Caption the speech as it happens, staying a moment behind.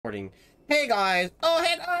Recording. Hey guys! Oh,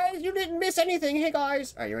 hey guys! You didn't miss anything! Hey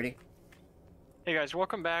guys! Alright, you ready? Hey guys,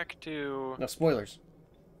 welcome back to No spoilers.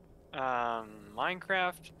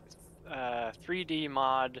 Minecraft 3D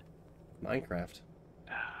mod. Minecraft.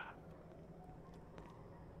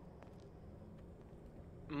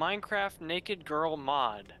 Minecraft Naked Girl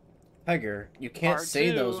mod. Tiger, you can't Part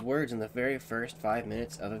say those 2. words in the very first 5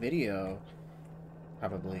 minutes of a video.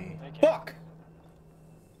 Probably. I can. Fuck!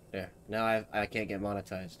 There. Now I can't get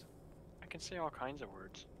monetized. I can say all kinds of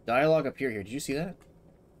words. Dialogue appear here. Did you see that?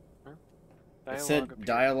 Huh? It said appear.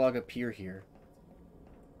 dialogue appear here.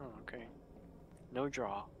 Oh, okay. No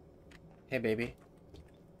draw. Hey baby.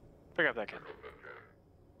 Pick up that gun.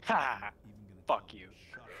 Ha! Fuck you.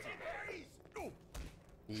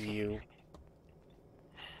 You.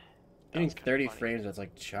 That Getting was kinda 30 funny. frames, that's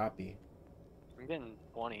like choppy. I'm getting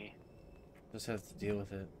 20. Just have to deal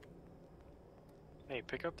with it. Hey,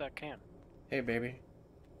 pick up that can. Hey baby.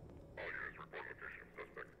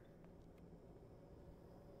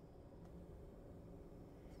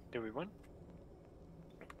 Did we win?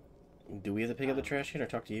 Do we have to pick up the trash can or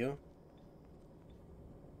talk to you?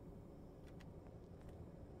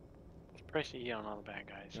 Press E on all the bad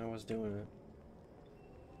guys. I was doing it.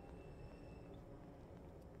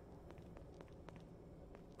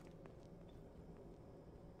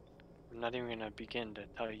 I'm not even gonna begin to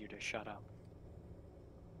tell you to shut up.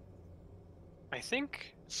 I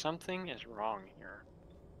think something is wrong here.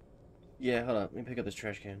 Yeah, hold up. Let me pick up this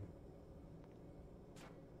trash can.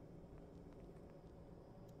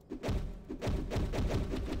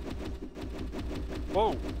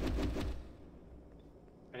 Whoa!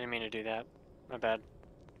 I didn't mean to do that. My bad.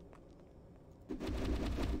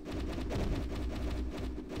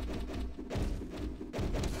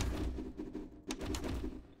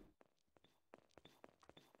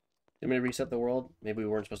 Did we reset the world? Maybe we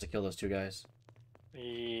weren't supposed to kill those two guys.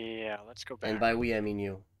 Yeah, let's go back. And by we, I mean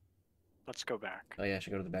you. Let's go back. Oh yeah, I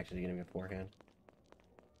should go to the back to the beginning beforehand.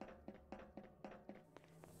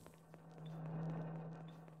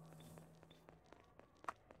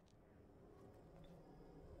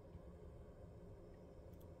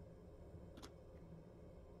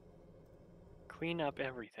 Clean up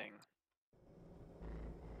everything.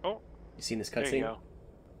 Oh, You seen this there you cutscene? go.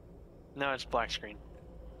 No, it's black screen.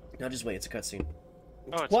 No, just wait. It's a cutscene.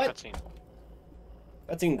 Oh, it's What? a cutscene.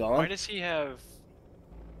 Cutscene gone? Why does he have...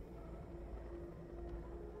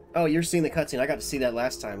 Oh, you're seeing the cutscene. I got to see that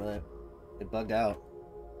last time and it bugged out.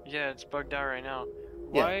 Yeah, it's bugged out right now.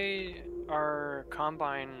 Yeah. Why are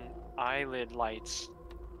Combine eyelid lights?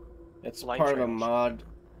 It's Light part of a trails. mod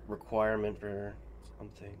requirement for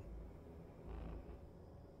something.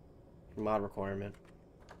 Mod requirement.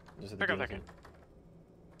 Just have to Pick up deal that with gun.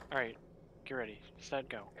 Alright, get ready. Set,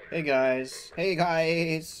 go. it. Hey guys. Hey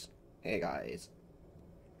guys. Hey guys.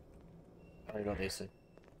 I don't know what they said.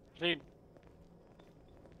 Lead.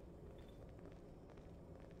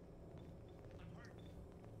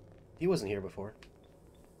 He wasn't here before.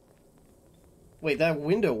 Wait, that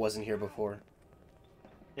window wasn't here before.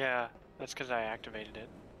 Yeah, that's because I activated it.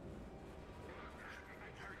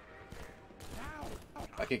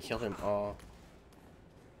 I could kill him. Oh.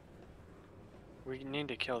 We need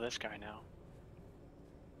to kill this guy now.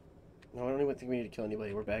 No, I don't even think we need to kill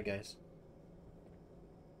anybody. We're bad guys.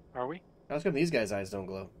 Are we? How come these guys' eyes don't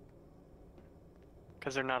glow?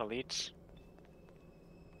 Because they're not elites.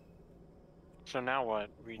 So now what?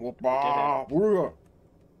 We did it. Are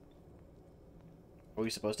we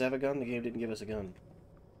supposed to have a gun? The game didn't give us a gun.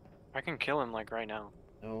 I can kill him like right now.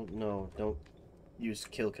 No, no, don't use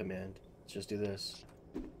kill command. Let's just do this.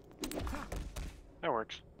 That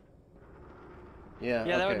works. Yeah,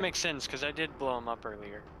 Yeah, that okay. would make sense because I did blow him up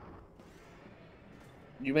earlier.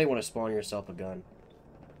 You may want to spawn yourself a gun.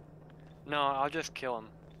 No, I'll just kill him.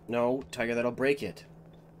 No, Tiger, that'll break it.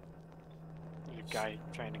 You guy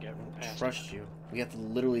trying to get I don't past. trust you. We have to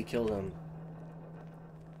literally kill them.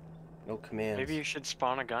 No commands. Maybe you should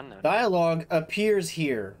spawn a gun then. Dialogue appears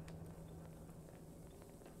here.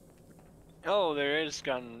 Oh, there is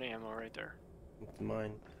gun ammo right there. It's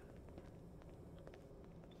mine.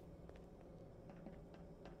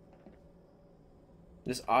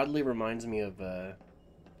 This oddly reminds me of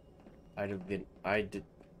I did.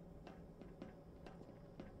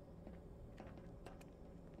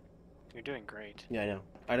 You're doing great. Yeah, I know.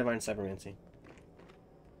 I divine cybermancy.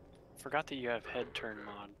 Forgot that you have head turn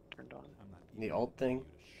mod turned on. The alt thing.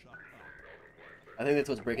 I think that's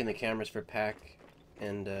what's breaking the cameras for Pack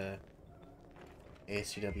and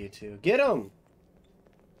ASCW2. Get him!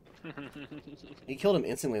 He killed him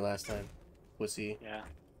instantly last time. Pussy. Yeah.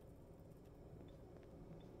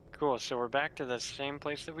 Cool, so we're back to the same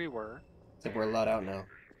place that we were. Except we're allowed out now.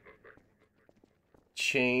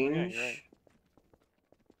 change. Oh, yeah, you're right.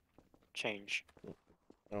 Change.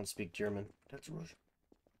 I don't speak German. That's Russian.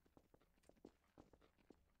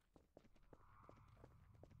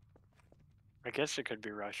 I guess it could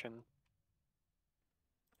be Russian.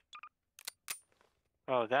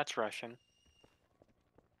 Oh, that's Russian.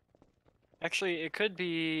 Actually, it could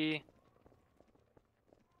be...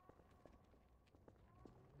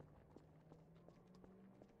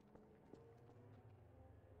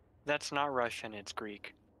 That's not Russian, it's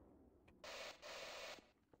Greek.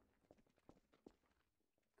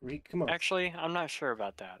 Greek, come on. Actually, I'm not sure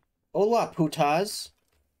about that. Hola, putas.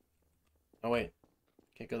 Oh, wait.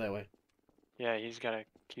 Can't go that way. Yeah, he's gotta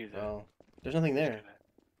cue the... Oh. There's nothing he's there. gotta-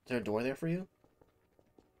 Is there a door there for you?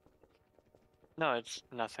 No, it's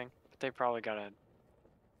nothing. But they probably gotta...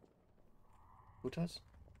 Putas?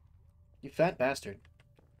 You fat bastard.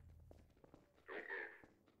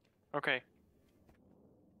 Okay.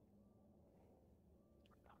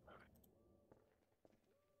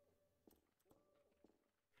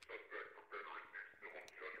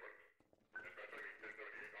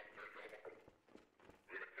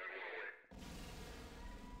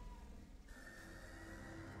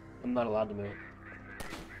 I'm not allowed to move.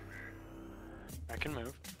 I can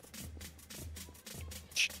move.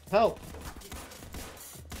 Help!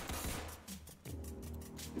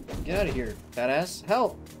 Get out of here, badass.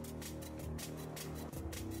 Help!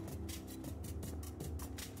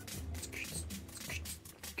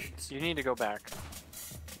 You need to go back.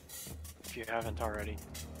 If you haven't already.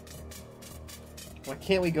 Why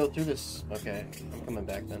can't we go through this? Okay, I'm coming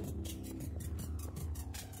back then.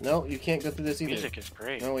 No, you can't go through this either. Music is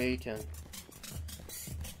great. No way you can.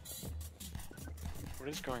 What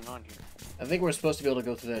is going on here? I think we're supposed to be able to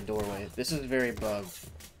go through that doorway. This is very bugged.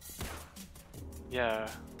 Yeah.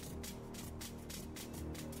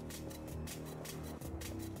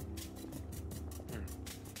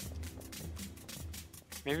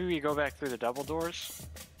 Maybe we go back through the double doors?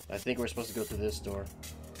 I think we're supposed to go through this door.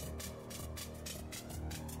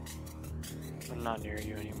 I'm not near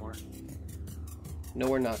you anymore. No,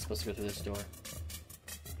 we're not supposed to go through this door.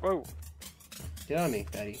 Whoa! Get on me,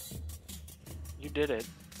 fatty. You did it.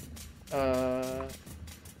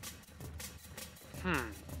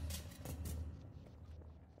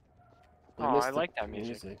 We Oh, missed I the like that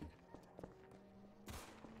music.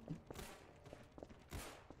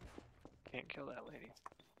 Can't kill that lady.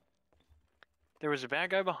 There was a bad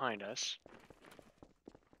guy behind us.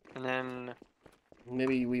 And then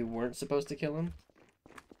Maybe we weren't supposed to kill him?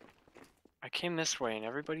 I came this way and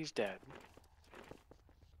everybody's dead.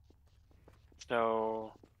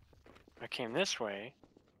 So I came this way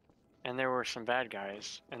and there were some bad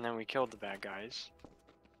guys and then we killed the bad guys.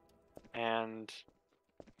 And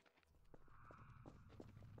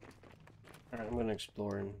Alright, I'm gonna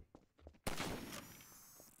explore and...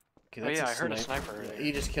 Okay, oh yeah, I heard a sniper earlier.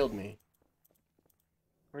 He just killed me.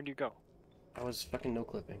 Where'd you go? I was fucking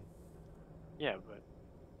no-clipping. Yeah, but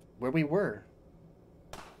Where we were.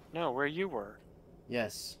 no, where you were.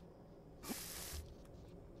 Yes.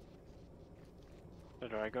 So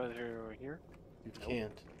do I go through here? You Nope.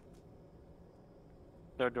 can't.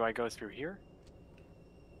 So do I go through here?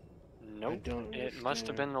 Nope. don't It must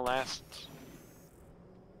have understand. been the last...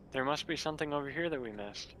 There must be something over here that we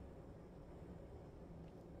missed.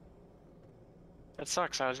 That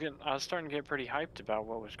sucks. I was starting to get pretty hyped about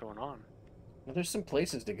what was going on. Well, there's some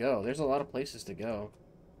places to go. There's a lot of places to go.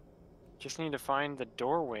 Just need to find the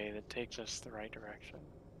doorway that takes us the right direction.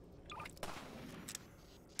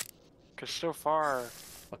 Because so far,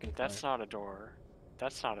 Fucking that's fine. not a door.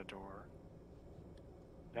 That's not a door.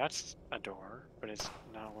 That's a door, but it's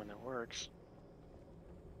not one that works.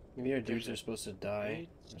 Maybe our dudes There's are a supposed to die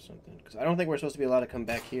gate. or something. Because I don't think we're supposed to be allowed to come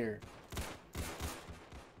back here.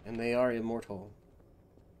 And they are immortal.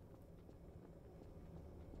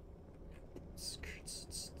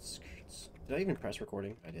 Did I even press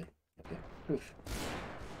recording? I did. Okay. Oof.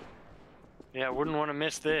 Yeah, I wouldn't want to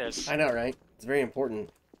miss this. I know, right? It's very important.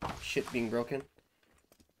 Shit being broken.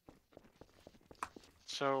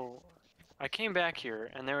 So, I came back here,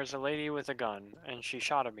 and there was a lady with a gun, and she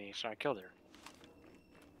shot at me, so I killed her.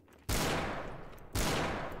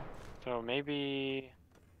 So maybe...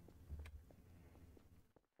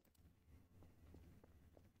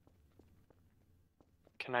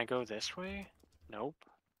 Can I go this way? Nope.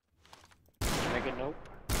 Mega nope.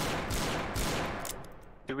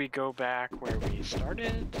 Do we go back where we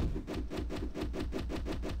started?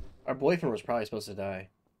 Our boyfriend was probably supposed to die.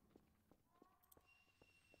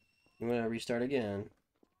 I'm gonna restart again.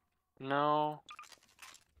 No.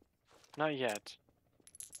 Not yet.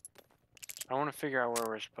 I want to figure out where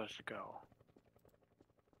we're supposed to go.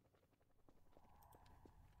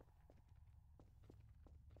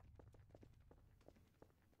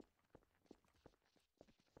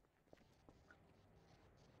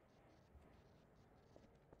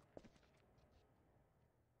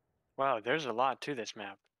 Wow, there's a lot to this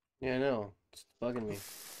map. Yeah, I know. It's bugging me.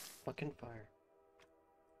 Fucking fire.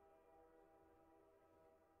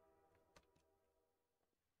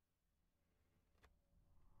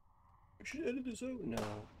 We should edit this out. No.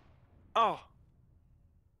 Oh!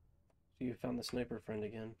 So you found the sniper friend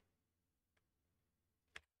again.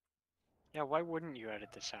 Yeah, why wouldn't you edit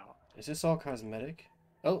this out? Is this all cosmetic?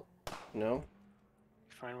 Oh, no.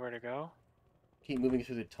 Find where to go? Keep moving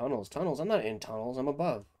through the tunnels. Tunnels? I'm not in tunnels. I'm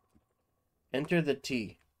above. Enter the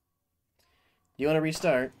T. You want to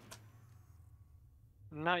restart?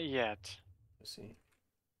 Not yet. Let's see.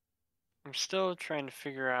 I'm still trying to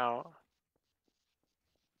figure out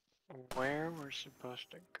where we're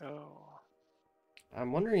supposed to go.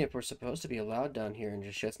 I'm wondering if we're supposed to be allowed down here and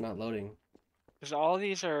just shit's not loading. Because all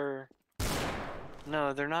these are...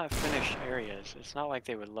 No, they're not finished areas. It's not like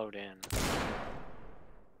they would load in.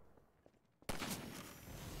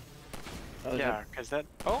 Oh, Yeah, because that...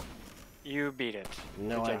 Oh! You beat it.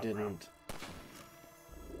 No, Good I job, bro. didn't.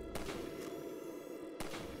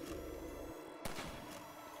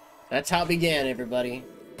 That's how it began, everybody.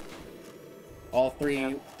 All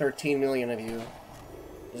 13 million of you.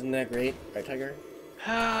 Isn't that great? Right, Tiger?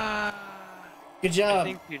 Good job. I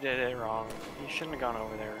think you did it wrong. You shouldn't have gone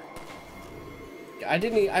over there. I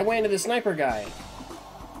didn't. I went into the sniper guy.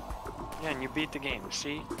 Yeah, and you beat the game.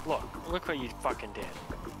 See? Look what you fucking did.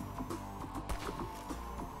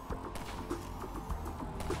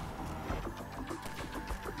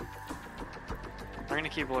 I'm gonna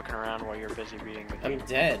keep looking around while you're busy beating the game. I'm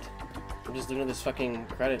dead. I'm just looking at this fucking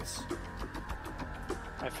credits.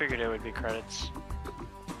 I figured it would be credits.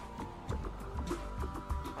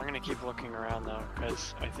 I'm gonna keep looking around though,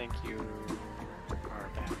 because I think you are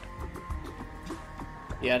bad.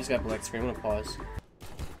 Yeah, I just got black screen. I'm gonna pause.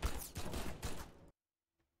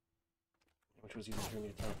 Which was easy for me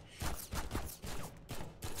to tell.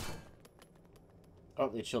 Oh,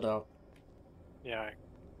 they chilled out. Yeah,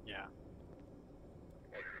 yeah.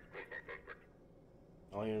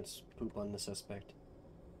 All units poop on the suspect.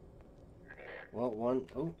 Well, one.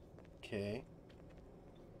 Oh, okay.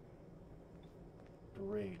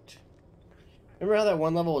 Great. Remember how that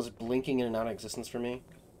one level was blinking in and out of existence for me?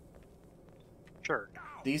 Sure.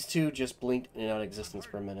 These two just blinked in and out of existence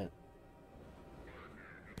for a minute.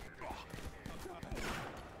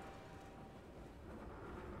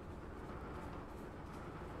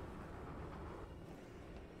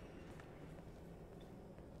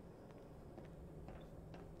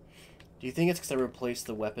 Do you think it's because I replaced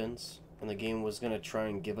the weapons and the game was going to try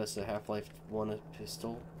and give us a Half-Life 1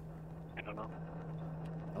 pistol? I don't know.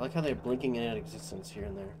 I like how they're blinking in and out of existence here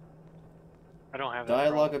and there. I don't have that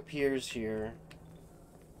Dialogue problem. appears here.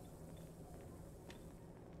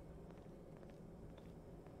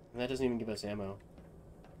 And that doesn't even give us ammo.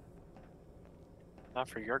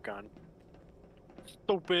 Not for your gun.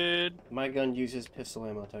 Stupid! My gun uses pistol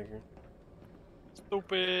ammo, Tiger.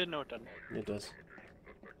 Stupid! No, it doesn't. It does.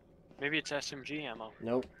 Maybe it's SMG ammo.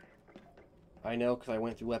 Nope. I know because I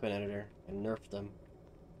went through Weapon Editor and nerfed them.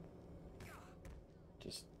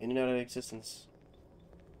 Just in and out of existence.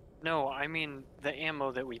 No, I mean the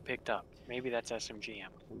ammo that we picked up. Maybe that's SMG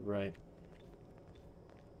ammo. Right.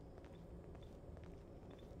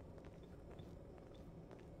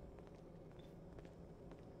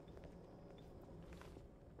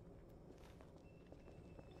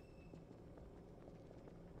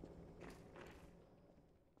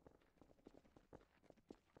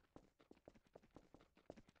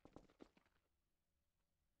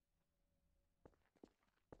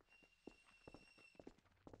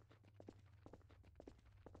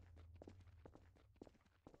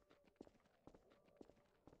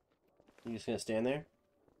 You just gonna stand there?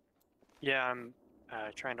 Yeah, I'm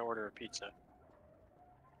trying to order a pizza.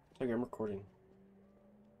 Tiger, I'm recording.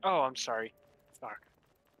 Oh, I'm sorry. Fuck.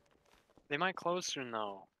 They might close soon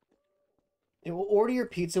though. Yeah, we'll order your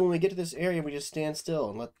pizza when we get to this area. We just stand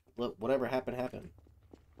still and let whatever happen happen.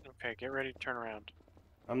 Okay, get ready to turn around.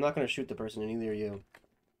 I'm not gonna shoot the person, and neither are you.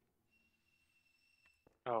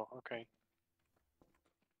 Oh, okay.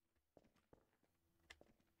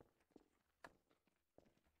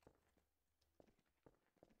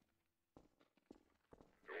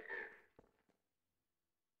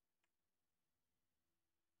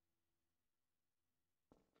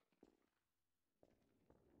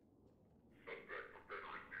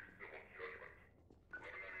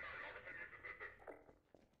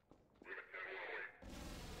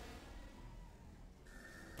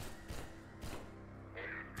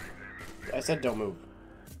 I said don't move.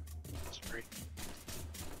 Sorry.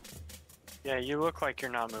 Yeah, you look like you're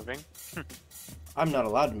not moving. I'm not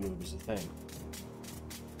allowed to move is the thing.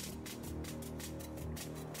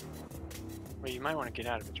 Well, you might want to get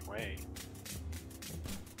out of its way.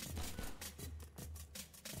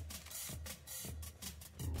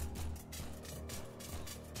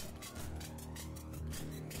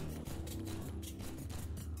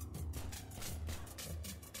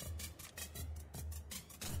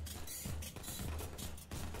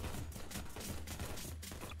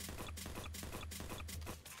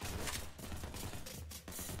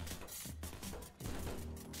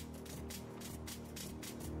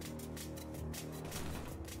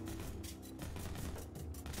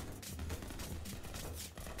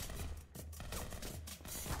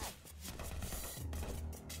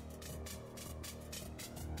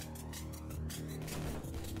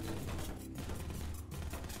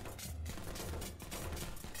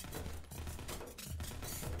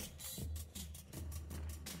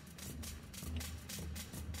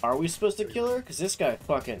 Are we supposed to kill her? Because this guy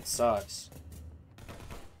fucking sucks.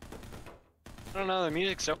 I don't know, the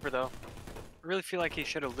music's over though. I really feel like he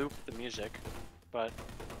should have looped the music, but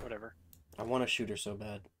whatever. I want to shoot her so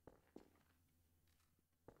bad.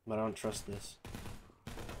 But I don't trust this.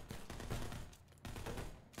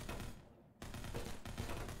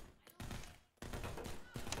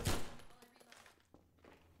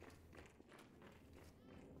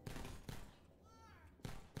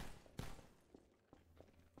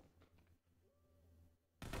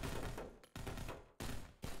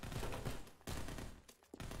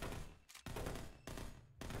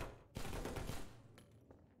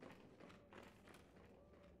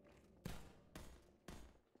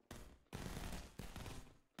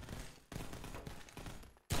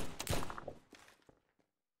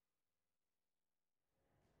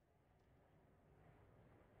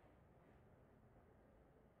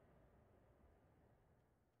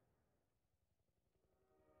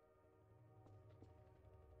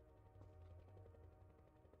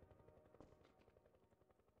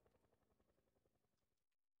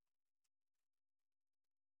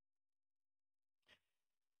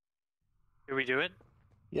 Did we do it?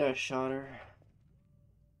 Yeah, I shot her.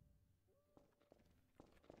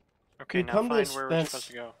 Okay, now find where we're supposed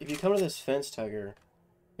to go. If you come to this fence, Tiger,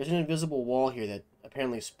 there's an invisible wall here that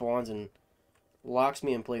apparently spawns and locks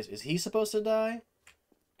me in place. Is he supposed to die?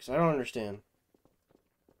 Because I don't understand.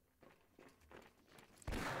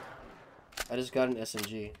 I just got an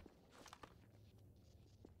SMG.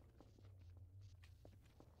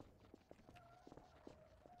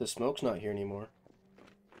 The smoke's not here anymore.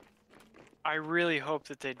 I really hope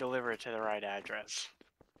that they deliver it to the right address.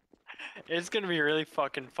 It's gonna be really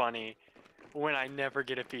fucking funny when I never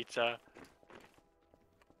get a pizza.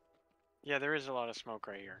 Yeah, there is a lot of smoke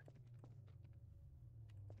right here.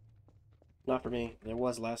 Not for me. There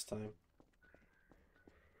was last time.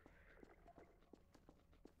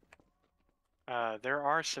 There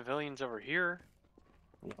are civilians over here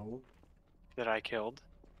No. that I killed.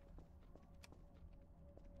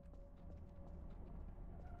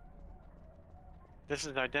 This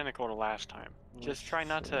is identical to last time. Just try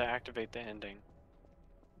not to activate the ending.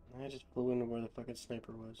 I just flew into where the fucking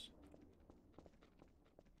sniper was.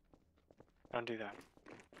 Don't do that.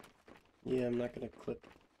 Yeah, I'm not gonna clip.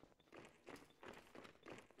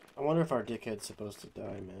 I wonder if our dickhead's supposed to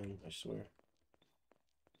die, man. I swear.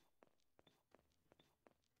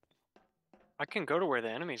 I can go to where the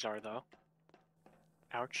enemies are, though.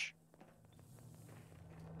 Ouch.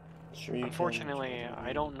 Sure you Unfortunately, can.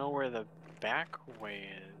 I don't know where the back way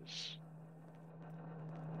is.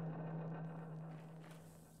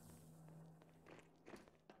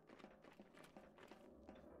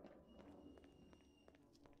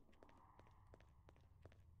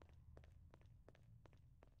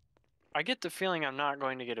 I get the feeling I'm not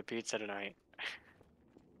going to get a pizza tonight.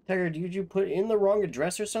 Tiger, did you put in the wrong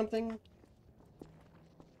address or something?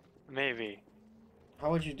 Maybe. How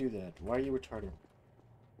would you do that? Why are you retarded?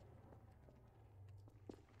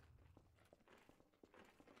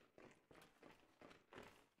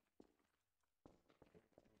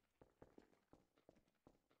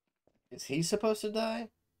 Is he supposed to die?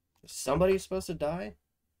 Is somebody supposed to die?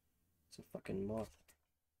 It's a fucking moth.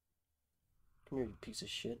 Come here, you piece of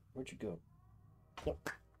shit. Where'd you go? Nope.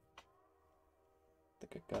 I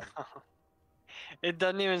think I got him. It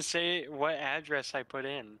doesn't even say what address I put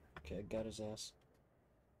in. Okay, I got his ass.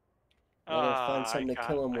 I gotta find something to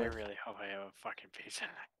kill him I with. really hope I have a fucking pizza.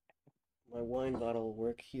 My wine bottle will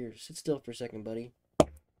work. Here, sit still for a second, buddy.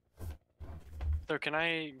 So can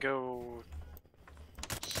I go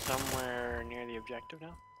somewhere near the objective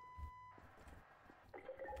now?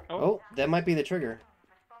 Oh, that might be the trigger.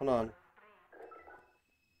 Hold on.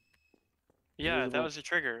 Yeah, that was the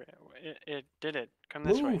trigger. It did it. Come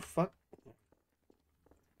this way. Fuck.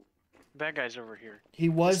 Bad guy's over here. He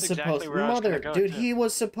was This is exactly supposed where I was gonna Mother, go, dude, too. he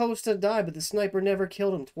was supposed to die, but the sniper never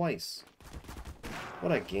killed him twice.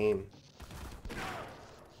 What a game.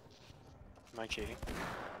 Am I cheating?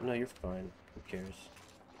 No, you're fine. Who cares?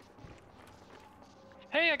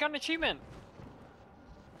 Hey, I got an achievement!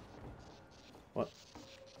 What?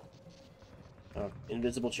 Oh,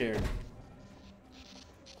 invisible chair.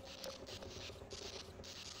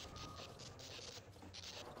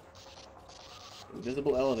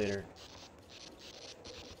 Invisible elevator.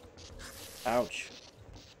 Ouch.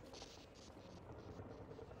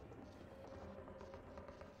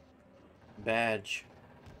 Badge.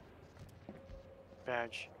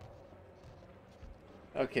 Badge.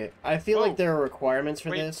 Okay, I feel like Whoa. there are requirements for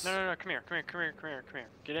Wait, this. no, come here, come here.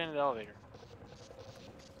 Get into the elevator.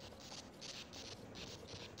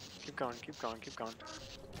 Keep going.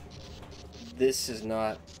 This is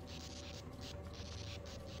not...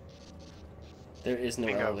 There is no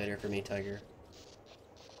Bingo. elevator for me, Tiger.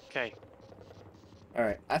 Okay.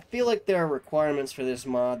 Alright, I feel like there are requirements for this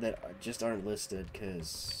mod that just aren't listed,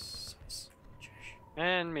 because...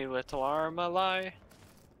 And me little Armalai.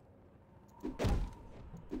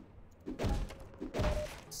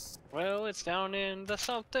 Well, it's down in the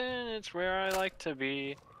something, it's where I like to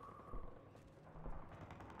be.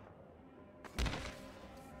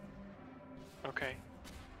 Okay.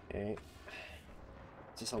 Okay.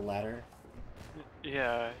 Is this a ladder?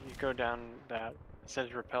 Yeah, you go down that. It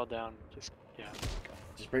says rappel down. Just, yeah.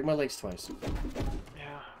 Just break my legs twice.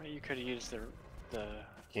 Yeah, you could have used the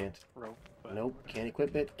Can't. rope. But Nope, can't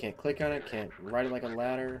equip it, can't click on it, can't ride it like a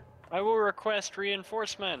ladder. I will request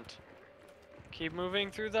reinforcement. Keep moving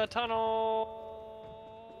through the tunnel.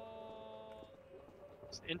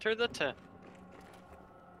 Enter the God,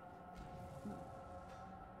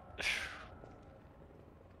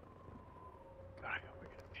 I hope we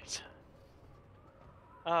get a pizza.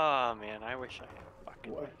 Oh man, I wish I had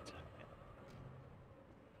fucking What?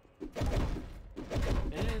 pizza.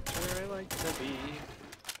 It's where I like to be.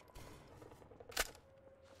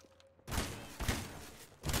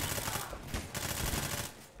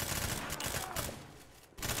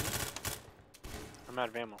 I'm out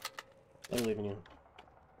of ammo. I believe in you.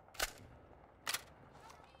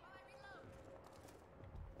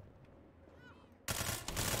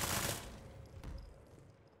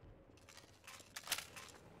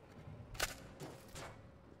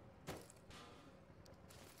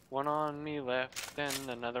 One on me left, and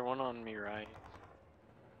another one on me right.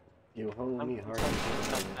 You hold me hard.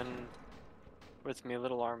 Something with me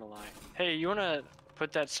little Armalai. Hey, you wanna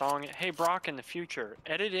put that song? Hey, Brock, in the future,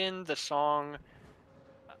 edit in the song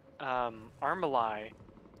Armalai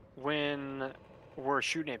when we're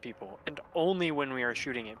shooting at people, and only when we are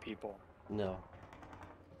shooting at people. No,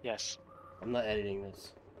 Yes. I'm not editing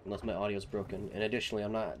this. Unless my audio's broken. And additionally,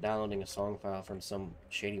 I'm not downloading a song file from some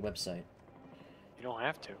shady website. You don't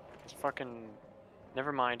have to. It's fucking...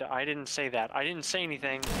 Never mind, I didn't say that. I didn't say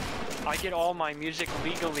anything. I get all my music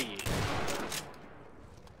legally.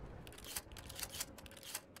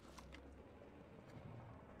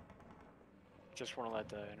 Just want to let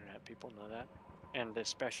the internet people know that. And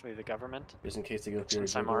especially the government. Just in case they go through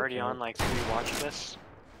Since your I'm Google already account. on like 3 watch lists.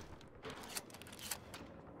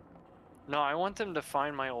 No, I want them to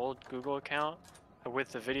find my old Google account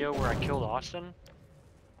with the video where I killed Austin.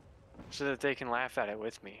 So that they can laugh at it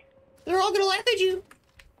with me. They're all gonna laugh at you!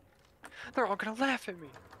 They're all gonna laugh at me!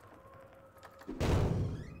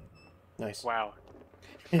 Nice. Wow.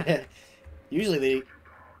 Usually they...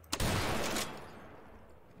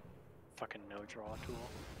 Fucking no draw tool.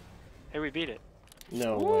 Hey, we beat it.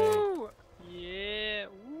 No way. Woo! Yeah!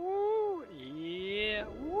 Woo! Yeah!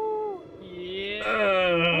 Woo! Yeah!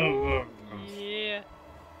 Woo! Yeah!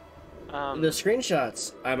 The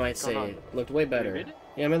screenshots, I might What's going say, looked way better. read it?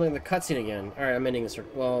 Yeah, I'm ending the cutscene again. Alright, I'm ending this.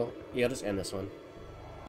 Well, yeah, I'll just end this one.